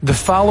The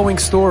following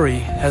story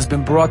has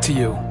been brought to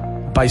you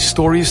by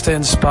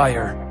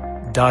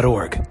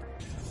StoriesToInspire.org.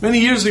 Many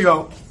years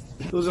ago,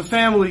 there was a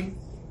family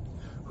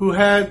who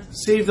had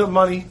saved up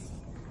money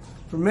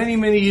for many,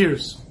 many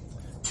years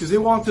because they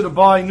wanted to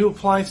buy new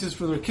appliances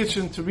for their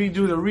kitchen to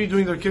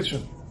redoing their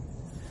kitchen.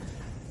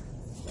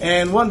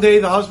 And one day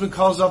the husband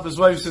calls up his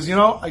wife and says,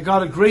 I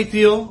got a great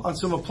deal on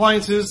some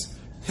appliances.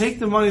 Take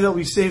the money that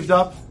we saved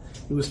up.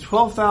 It was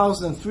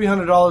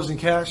 $12,300 in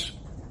cash.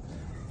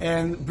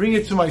 And bring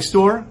it to my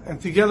store, and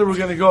together we're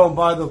going to go and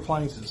buy the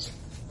appliances.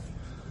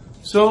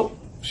 So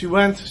she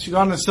got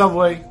on the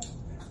subway,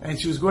 and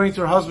she was going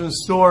to her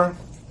husband's store.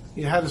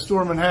 He had a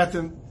store in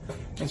Manhattan,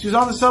 and she was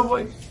on the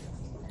subway.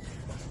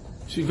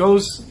 She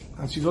goes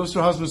to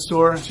her husband's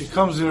store, and she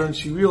comes there, and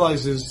she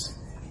realizes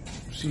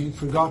she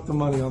forgot the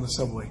money on the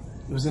subway.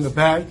 It was in a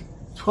bag,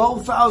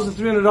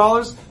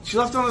 $12,300. She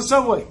left it on the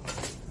subway.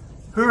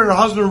 Her and her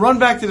husband run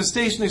back to the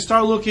station. They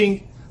start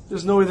looking.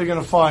 There's no way they're going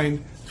to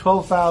find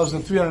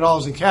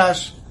 $12,300 in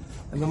cash,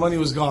 and the money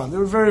was gone. They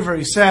were very,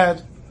 very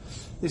sad.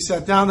 They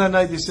sat down that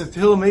night. They said,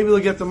 Tehillim, maybe they'll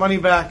get the money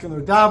back, and they're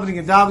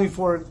davening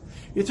for it.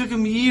 It took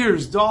them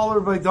years,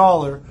 dollar by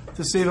dollar,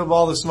 to save up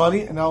all this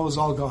money, and now it was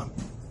all gone.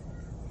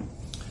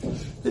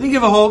 They didn't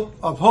give up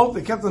hope.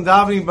 They kept on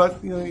davening,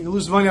 but you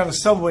lose money on a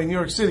subway in New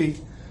York City,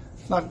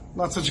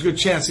 not such a good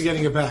chance of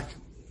getting it back.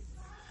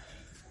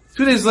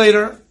 2 days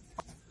later,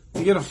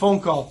 they get a phone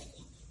call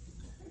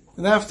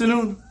in the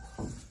afternoon.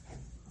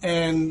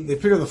 And they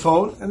pick up the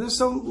phone, and there's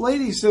some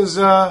lady who says,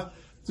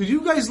 did you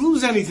guys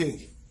lose anything?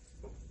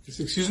 He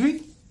says, excuse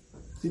me?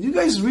 Did you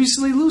guys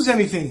recently lose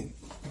anything?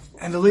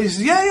 And the lady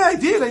says, yeah, I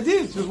did.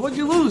 She says, what'd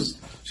you lose?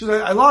 She says,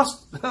 I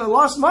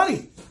lost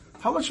money.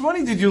 How much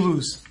money did you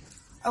lose?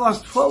 I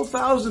lost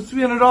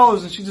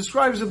 $12,300, and she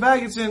describes the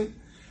bag it's in,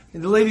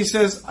 and the lady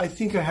says, I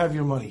think I have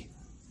your money.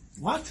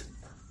 What?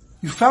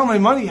 You found my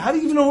money? How do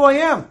you even know who I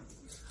am?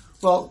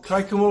 Well, can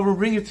I come over and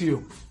bring it to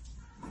you?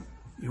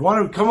 You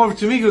want to come over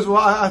to me? He goes, well,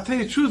 I'll tell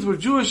you the truth. We're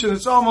Jewish and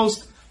it's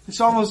almost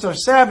our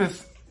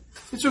Sabbath.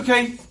 It's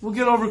okay. We'll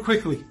get over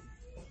quickly.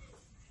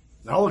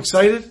 They're all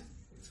excited.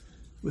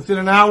 Within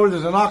an hour,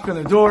 there's a knock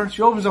on the door.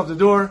 She opens up the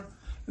door,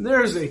 and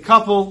there's a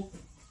couple,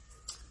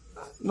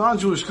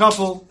 non-Jewish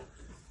couple,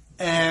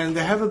 and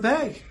they have a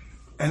bag.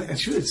 And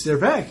it's their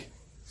bag.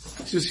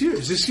 She says, here,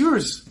 is this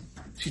yours?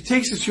 She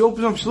takes it, she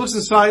opens it up, she looks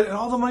inside, and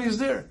all the money is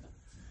there.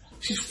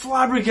 She's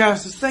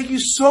flabbergasted. Thank you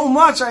so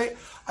much.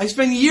 I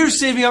spent years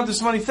saving up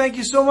this money. Thank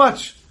you so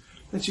much.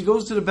 Then she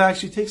goes to the bag.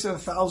 She takes out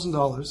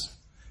 $1,000.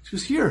 She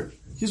goes,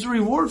 here's a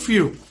reward for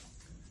you.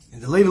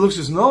 And the lady looks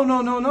and says, no.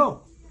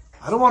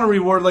 I don't want a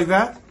reward like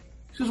that.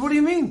 She says, what do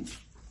you mean?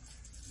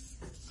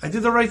 I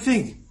did the right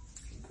thing.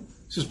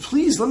 She says,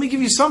 please, let me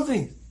give you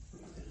something.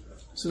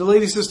 So the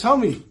lady says, tell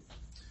me,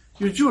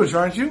 you're Jewish,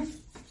 aren't you?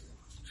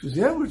 She says,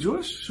 yeah, we're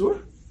Jewish,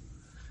 sure.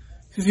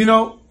 She says,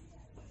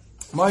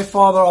 my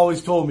father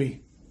always told me,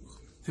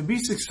 to be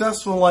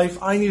successful in life,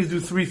 I need to do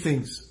 3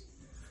 things.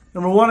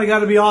 Number 1, I got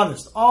to be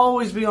honest.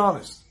 Always be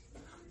honest.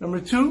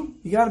 Number 2,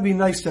 you got to be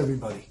nice to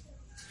everybody.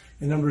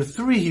 And number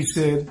 3, he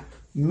said,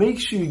 make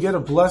sure you get a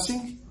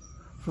blessing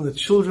from the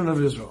children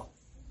of Israel.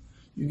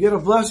 You get a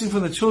blessing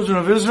from the children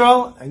of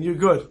Israel, and you're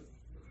good.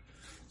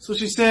 So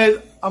she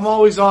said, I'm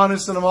always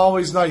honest and I'm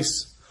always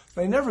nice.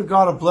 But I never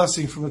got a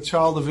blessing from a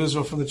child of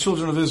Israel, from the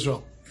children of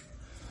Israel.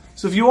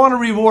 So if you want to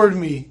reward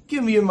me,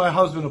 give me and my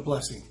husband a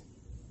blessing.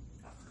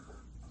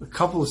 The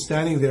couple is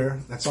standing there.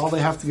 That's all they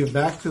have to give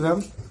back to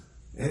them.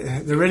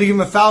 They're ready to give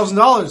them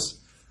 $1,000.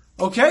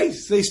 Okay,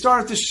 so they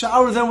start to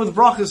shower them with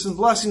brachas and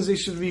blessings. They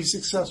should be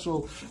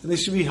successful, and they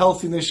should be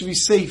healthy, and they should be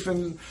safe,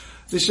 and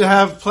they should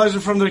have pleasure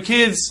from their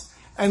kids.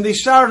 And they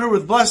showered her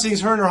with blessings,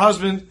 her and her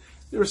husband.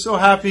 They were so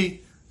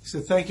happy. He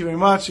said, thank you very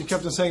much. He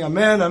kept on saying,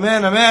 amen,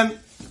 amen, amen.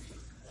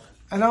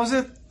 And that was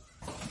it.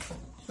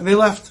 And they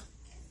left.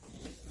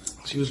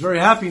 She was very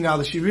happy now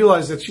that she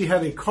realized that she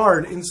had a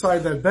card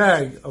inside that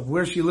bag of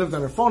where she lived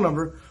and her phone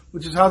number,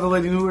 which is how the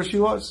lady knew where she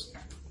was.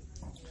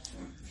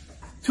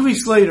 2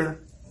 weeks later,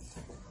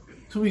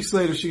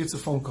 she gets a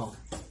phone call.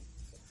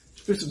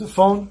 She picks up the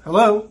phone.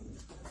 Hello?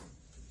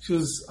 She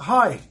goes,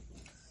 hi.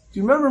 Do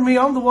you remember me?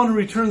 I'm the one who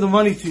returned the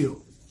money to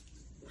you.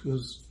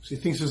 She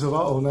thinks to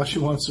herself, now she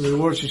wants a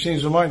reward. She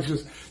changed her mind. She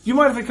goes, do you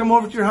mind if I come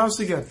over to your house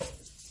again?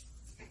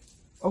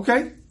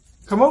 Okay,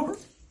 come over.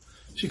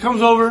 She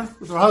comes over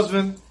with her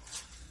husband.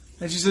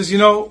 And she says,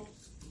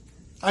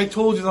 I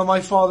told you that my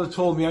father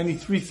told me I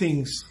need 3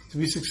 things to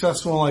be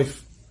successful in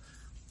life.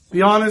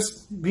 Be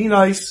honest, be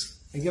nice,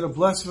 and get a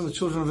blessing from the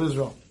children of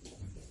Israel.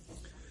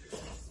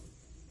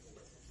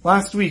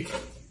 Last week,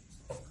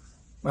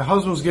 my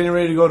husband was getting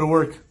ready to go to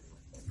work,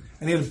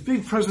 and he had a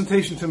big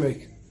presentation to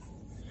make.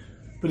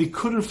 But he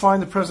couldn't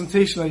find the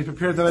presentation that he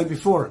prepared the night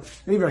before.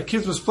 Maybe our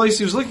kids misplaced.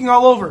 He was looking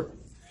all over.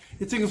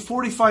 It took him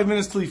 45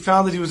 minutes till he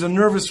found that he was a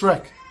nervous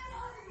wreck.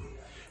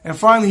 And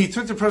finally, he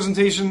took the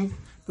presentation,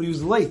 but he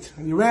was late,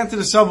 and he ran to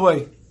the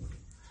subway.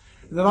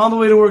 And then on the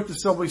way to work, the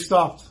subway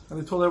stopped, and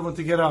they told everyone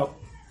to get out.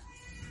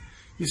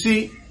 You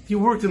see, he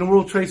worked in the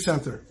World Trade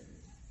Center.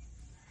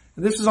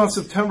 And this is on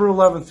September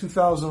 11,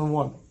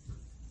 2001.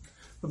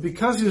 But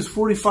because he was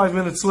 45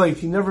 minutes late,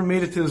 he never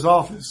made it to his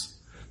office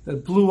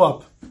that blew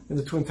up in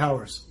the Twin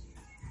Towers.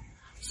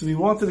 So we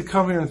wanted to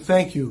come here and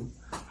thank you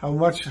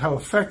how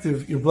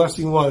effective your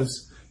blessing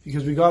was,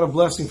 because we got a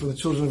blessing from the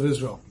children of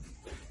Israel.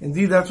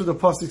 Indeed, that's what the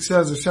pasuk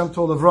says. Hashem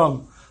told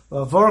Avram,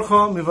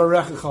 "V'avarcha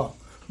mivarechecha."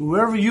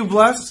 Whoever you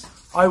bless,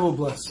 I will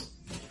bless.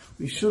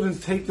 We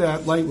shouldn't take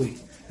that lightly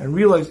and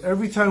realize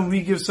every time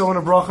we give someone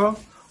a bracha,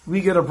 we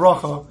get a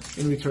bracha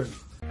in return.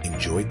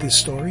 Enjoyed this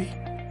story?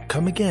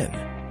 Come again.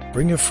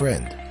 Bring a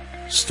friend.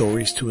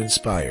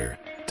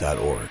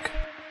 StoriesToInspire.org